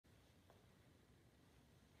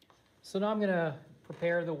So now I'm going to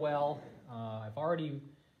prepare the well. I've already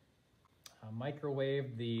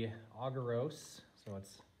microwaved the agarose, so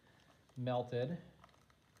it's melted.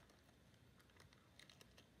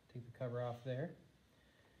 Take the cover off there.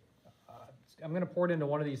 I'm going to pour it into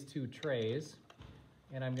one of these two trays,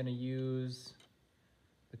 and I'm going to use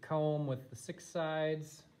the comb with the 6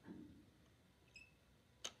 sides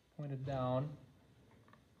pointed down.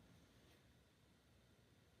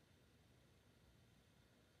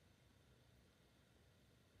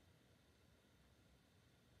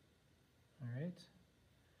 All right.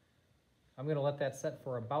 I'm going to let that set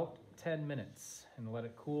for about 10 minutes and let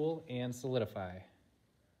it cool and solidify.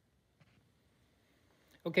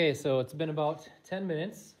 Okay, so it's been about 10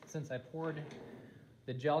 minutes since I poured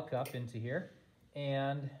the gel cup into here,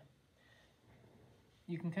 and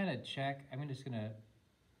you can kind of check. I'm just going to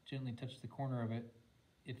gently touch the corner of it.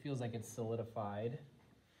 It feels like it's solidified.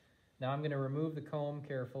 Now I'm going to remove the comb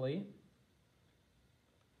carefully.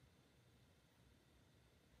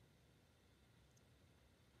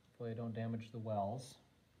 Hopefully I don't damage the wells.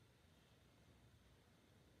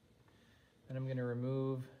 Then I'm going to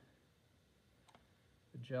remove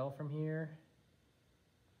the gel from here.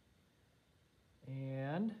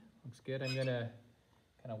 And looks good. I'm going to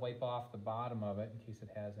kind of wipe off the bottom of it in case it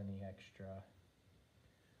has any extra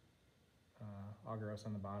agarose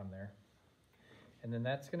on the bottom there. And then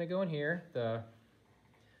that's going to go in here.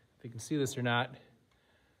 If you can see this or not,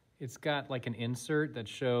 it's got like an insert that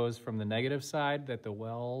shows from the negative side that the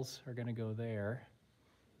wells are going to go there.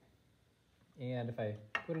 And if I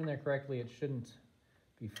put it in there correctly, it shouldn't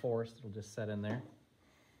be forced. It'll just set in there.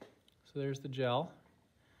 So there's the gel.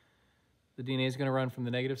 The DNA is going to run from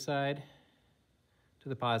the negative side to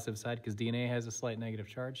the positive side because DNA has a slight negative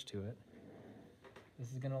charge to it.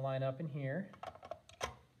 This is going to line up in here.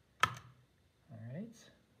 All right.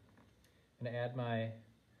 I'm going to add my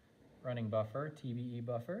running buffer, TBE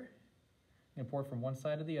buffer. I'm going to pour it from one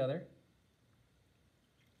side to the other.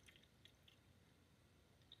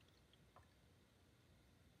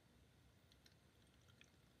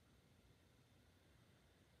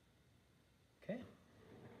 Okay.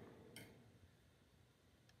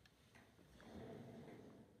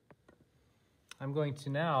 I'm going to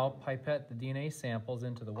now pipette the DNA samples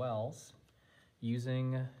into the wells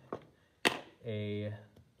using a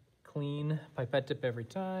clean pipette tip every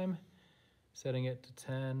time, setting it to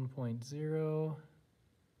 10.0,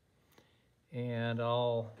 and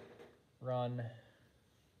I'll run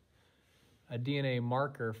a DNA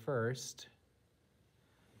marker first.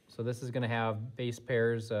 So this is going to have base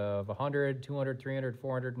pairs of 100, 200, 300,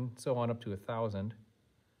 400, and so on up to 1,000.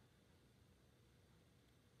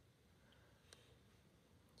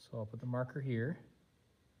 So I'll put the marker here.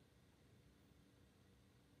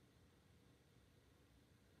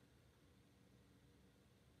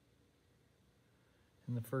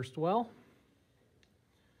 In the first well.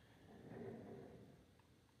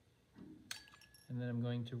 And then I'm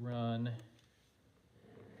going to run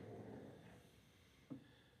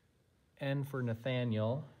N for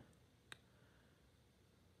Nathaniel.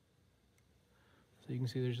 So you can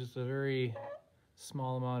see there's just a very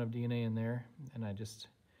small amount of DNA in there, and I just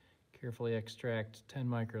carefully extract 10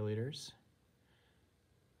 microliters.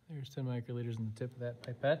 There's 10 microliters in the tip of that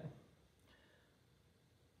pipette.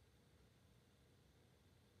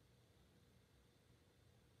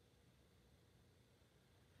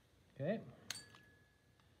 Okay.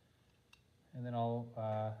 And then I'll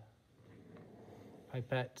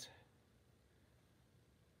pipette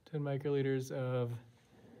 10 microliters of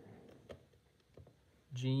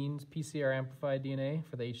genes, PCR amplified DNA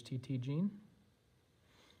for the HTT gene.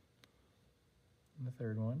 And the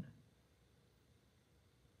third one.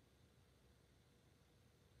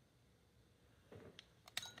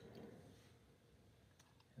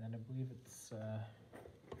 And then I believe it's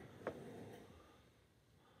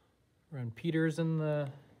run Peters in the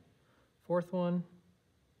fourth one.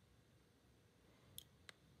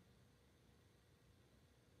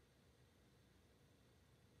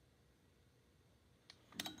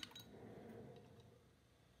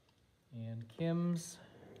 And Kim's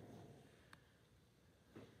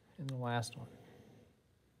in the last one.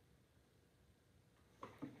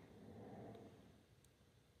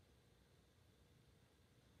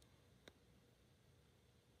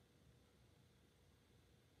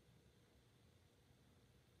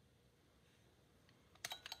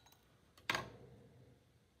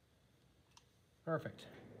 Perfect.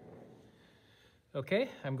 Okay,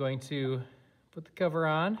 I'm going to put the cover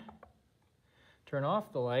on, turn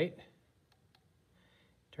off the light,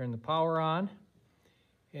 turn the power on,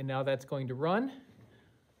 and now that's going to run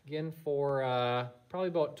again for probably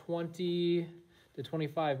about 20 to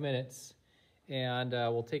 25 minutes, and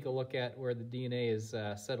we'll take a look at where the DNA is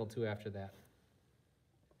settled to after that.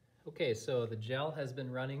 Okay, so the gel has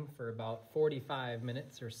been running for about 45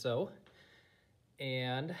 minutes or so,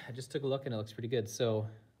 and I just took a look and it looks pretty good. So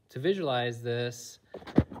to visualize this,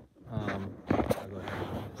 I'll go ahead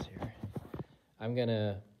and do this here. I'm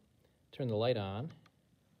gonna turn the light on,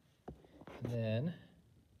 and then,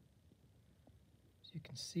 as you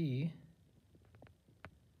can see,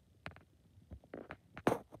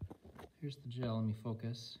 here's the gel. Let me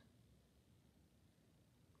focus.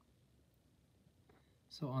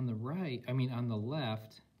 So on the right, on the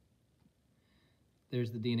left,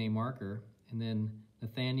 there's the DNA marker, and then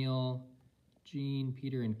Nathaniel, Gene,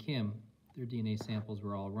 Peter, and Kim, their DNA samples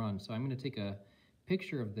were all run. So I'm going to take a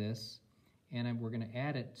picture of this, and we're going to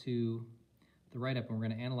add it to the write-up, and we're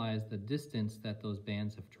going to analyze the distance that those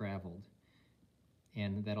bands have traveled.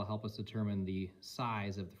 And that'll help us determine the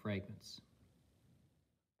size of the fragments.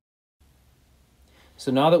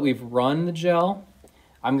 So now that we've run the gel,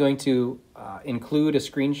 I'm going to include a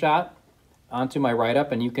screenshot onto my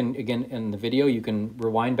write-up, and you can, again, in the video, you can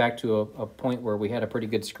rewind back to a point where we had a pretty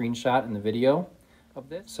good screenshot in the video of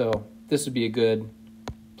this. So this would be a good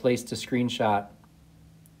place to screenshot,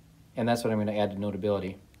 and that's what I'm going to add to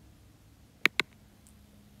Notability.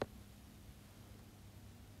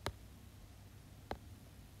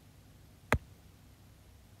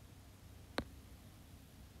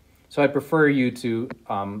 So I'd prefer you to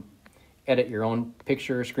edit your own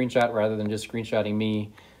picture or screenshot rather than just screenshotting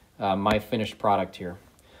me, my finished product here.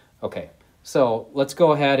 Okay, so let's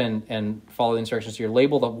go ahead and follow the instructions here.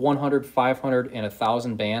 Label the 100, 500, and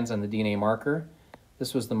 1,000 bands on the DNA marker.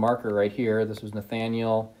 This was the marker right here. This was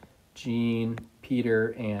Nathaniel, Gene,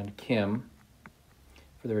 Peter, and Kim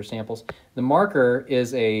for their samples. The marker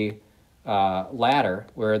is a ladder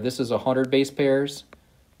where this is 100 base pairs,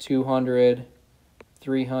 200,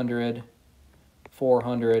 300,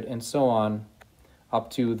 400, and so on, up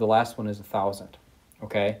to the last one is 1,000,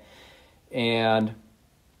 okay? And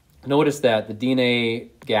notice that the DNA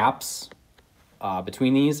gaps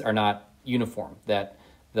between these are not uniform, that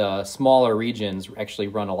the smaller regions actually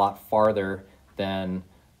run a lot farther than,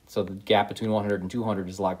 so the gap between 100 and 200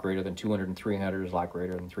 is a lot greater than 200 and 300 is a lot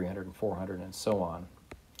greater than 300 and 400, and so on.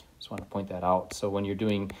 Just want to point that out. So when you're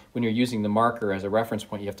using the marker as a reference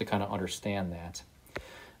point, you have to kind of understand that.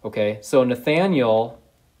 Okay, so Nathaniel,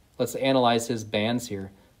 let's analyze his bands here.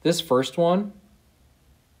 This first one,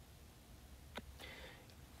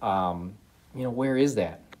 where is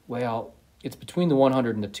that? Well, it's between the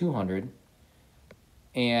 100 and the 200,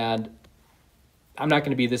 and I'm not going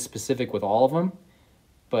to be this specific with all of them,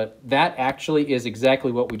 but that actually is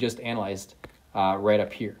exactly what we just analyzed right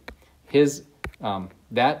up here.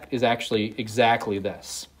 That is actually exactly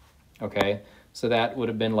this, okay? So that would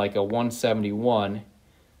have been like a 171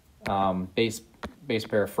 base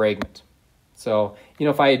pair fragment. So,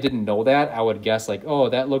 if I didn't know that, I would guess like, oh,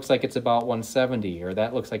 that looks like it's about 170, or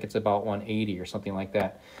that looks like it's about 180, or something like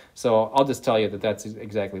that. So I'll just tell you that that's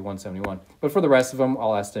exactly 171. But for the rest of them,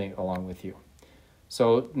 I'll estimate along with you.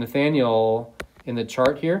 So Nathaniel, in the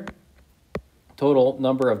chart here, total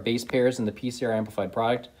number of base pairs in the PCR amplified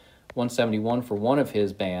product, 171 for one of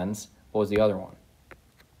his bands. What was the other one?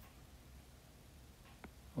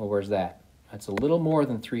 Well, where's that? That's a little more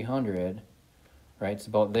than 300, right? It's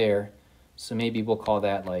about there. So maybe we'll call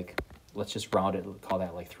that like, let's just round it, call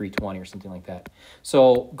that like 320 or something like that.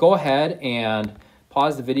 So go ahead and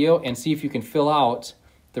pause the video and see if you can fill out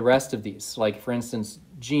the rest of these. Like for instance,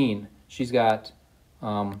 Jean, she's got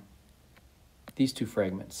these two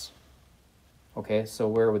fragments. Okay, so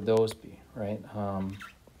where would those be, right?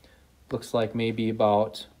 Looks like maybe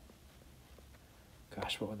about,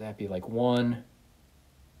 gosh, what would that be? Like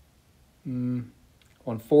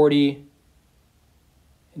 140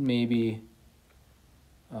 and maybe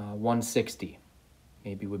 160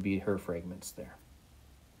 maybe would be her fragments there.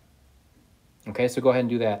 Okay, so go ahead and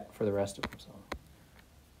do that for the rest of them.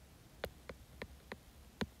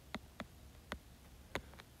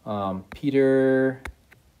 So Peter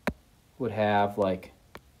would have like,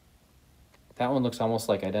 that one looks almost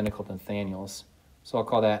like identical to Nathaniel's, so I'll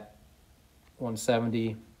call that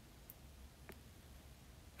 170.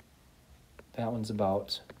 That one's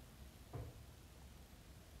about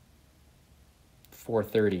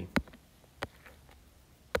 430.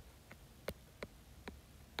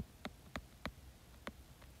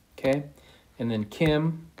 Okay, and then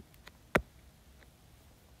Kim,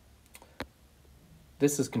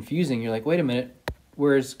 this is confusing. You're like, wait a minute,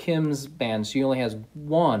 where's Kim's band? She only has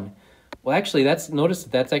one. Well, actually, notice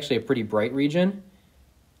that's actually a pretty bright region.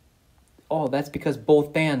 Oh, that's because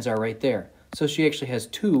both bands are right there. So she actually has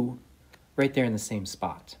two right there in the same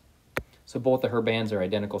spot. So both of her bands are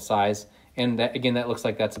identical size. And that, again, that looks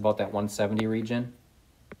like that's about that 170 region.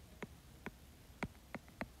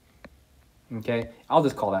 Okay, I'll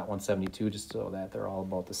just call that 172 just so that they're all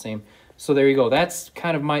about the same. So there you go. That's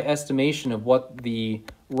kind of my estimation of what the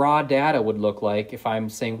raw data would look like if I'm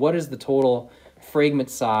saying what is the total fragment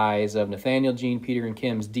size of Nathaniel, Jean, Peter, and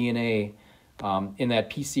Kim's DNA in that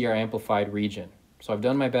PCR amplified region. So I've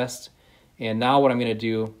done my best. And now what I'm going to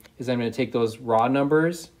do is I'm going to take those raw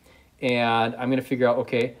numbers and I'm going to figure out,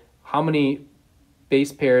 okay, how many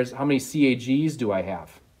base pairs, how many CAGs do I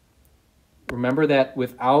have? Remember that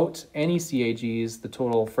without any CAGs, the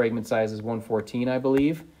total fragment size is 114, I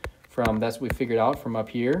believe. That's what we figured out from up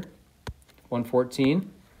here, 114.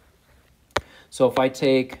 So if I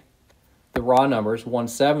take the raw numbers,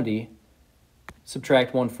 170,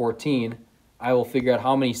 subtract 114, I will figure out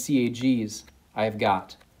how many CAGs I have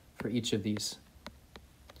got for each of these.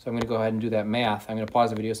 So I'm going to go ahead and do that math. I'm going to pause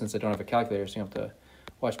the video since I don't have a calculator, so you have to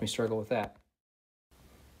watch me struggle with that.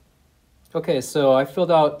 Okay, so I filled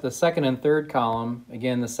out the second and third column.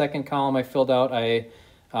 Again, the second column I filled out, I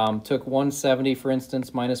took 170, for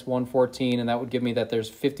instance, minus 114, and that would give me that there's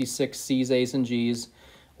 56 C's, A's, and G's,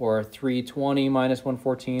 or 320 minus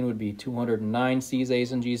 114 would be 209 C's,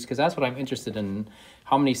 A's, and G's, because that's what I'm interested in,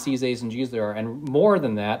 how many C's, A's, and G's there are. And more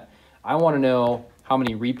than that, I want to know how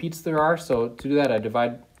many repeats there are. So to do that, I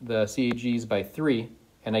divide the CAGs by 3,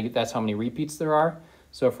 and that's how many repeats there are.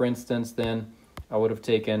 So for instance, then I would have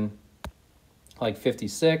taken like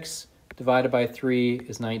 56 divided by 3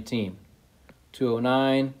 is 19.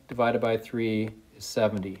 209 divided by 3 is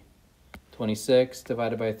 70. 26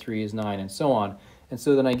 divided by 3 is 9, and so on. And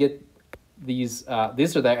so then I get these are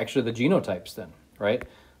actually the genotypes then, right?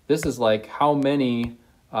 This is like how many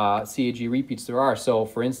CAG repeats there are. So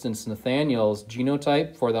for instance, Nathaniel's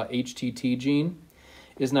genotype for the HTT gene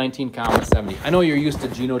is 19,70. I know you're used to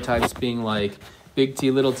genotypes being like big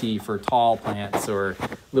T, little t for tall plants or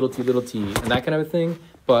little t, and that kind of a thing.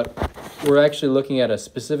 But we're actually looking at a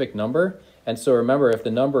specific number. And so remember, if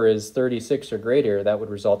the number is 36 or greater, that would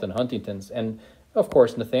result in Huntington's. And of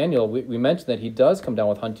course, Nathaniel, we mentioned that he does come down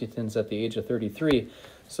with Huntington's at the age of 33.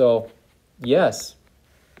 So yes,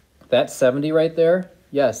 that 70 right there,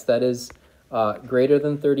 yes, that is greater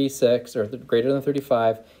than 36 or greater than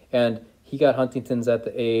 35. And he got Huntington's at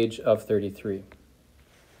the age of 33.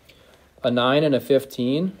 A 9 and a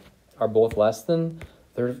 15 are both less than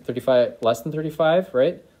 35,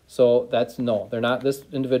 right? So that's no, they're not. This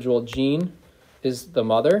individual, Jean, is the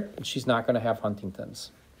mother, and she's not going to have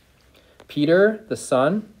Huntington's. Peter, the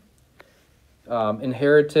son,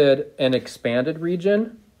 inherited an expanded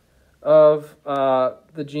region of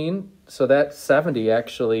the gene, so that 70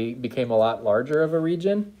 actually became a lot larger of a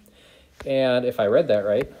region. And if I read that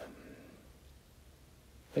right,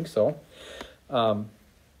 I think so.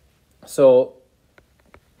 So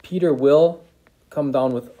Peter will come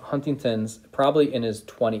down with Huntington's probably in his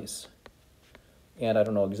 20s. And I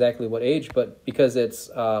don't know exactly what age, but because it's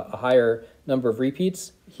a higher number of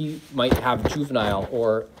repeats, he might have juvenile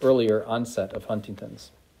or earlier onset of Huntington's.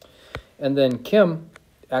 And then Kim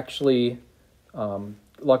actually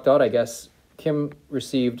lucked out, I guess. Kim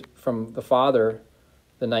received from the father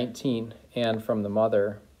the 19 and from the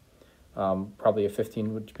mother probably a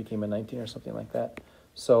 15, which became a 19 or something like that.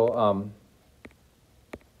 So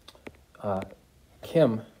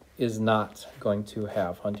Kim is not going to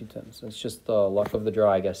have Huntington's. It's just the luck of the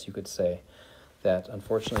draw, I guess you could say, that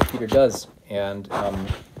unfortunately Peter does, and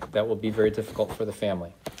that will be very difficult for the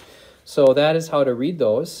family. So that is how to read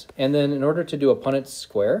those. And then in order to do a Punnett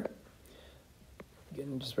square,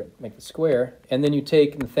 again, just make the square, and then you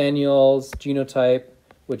take Nathaniel's genotype,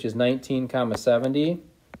 which is 19,70,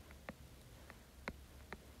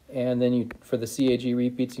 and then for the CAG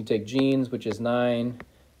repeats, you take Jean's, which is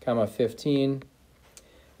 9,15,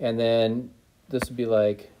 and then this would be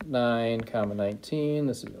like 9,19,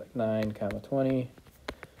 this would be like 9,20,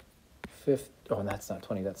 oh, that's not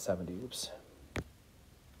 20, that's 70, oops.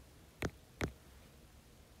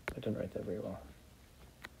 I didn't write that very well.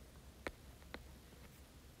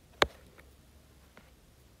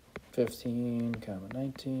 (15,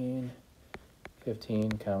 19,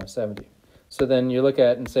 15, 70). So then you look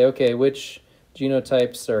at and say, okay, which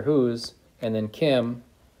genotypes are whose? And then Kim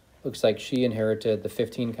looks like she inherited the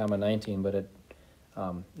 15, 19, but it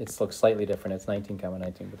looks slightly different. It's 19,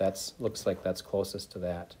 19, but that's looks like that's closest to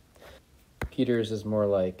that. Peter's is more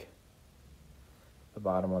like the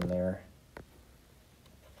bottom one there.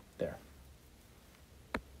 There.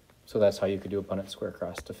 So that's how you could do a Punnett square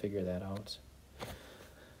cross to figure that out.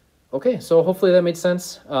 Okay, so hopefully that made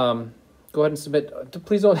sense. go ahead and submit.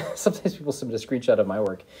 Please don't, sometimes people submit a screenshot of my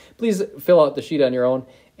work. Please fill out the sheet on your own,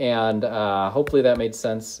 and hopefully that made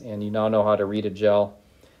sense, and you now know how to read a gel.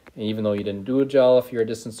 And even though you didn't do a gel, if you're a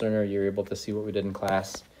distance learner, you're able to see what we did in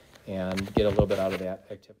class and get a little bit out of that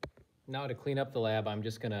activity. Now to clean up the lab, I'm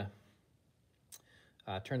just going to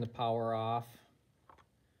turn the power off,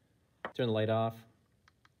 turn the light off,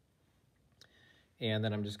 and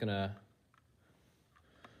then I'm just going to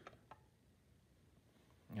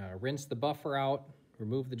rinse the buffer out,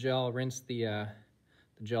 remove the gel, rinse the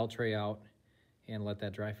gel tray out, and let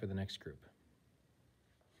that dry for the next group.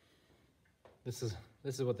 This is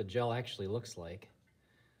what the gel actually looks like.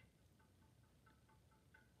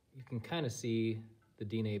 You can kind of see the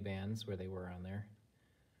DNA bands where they were on there.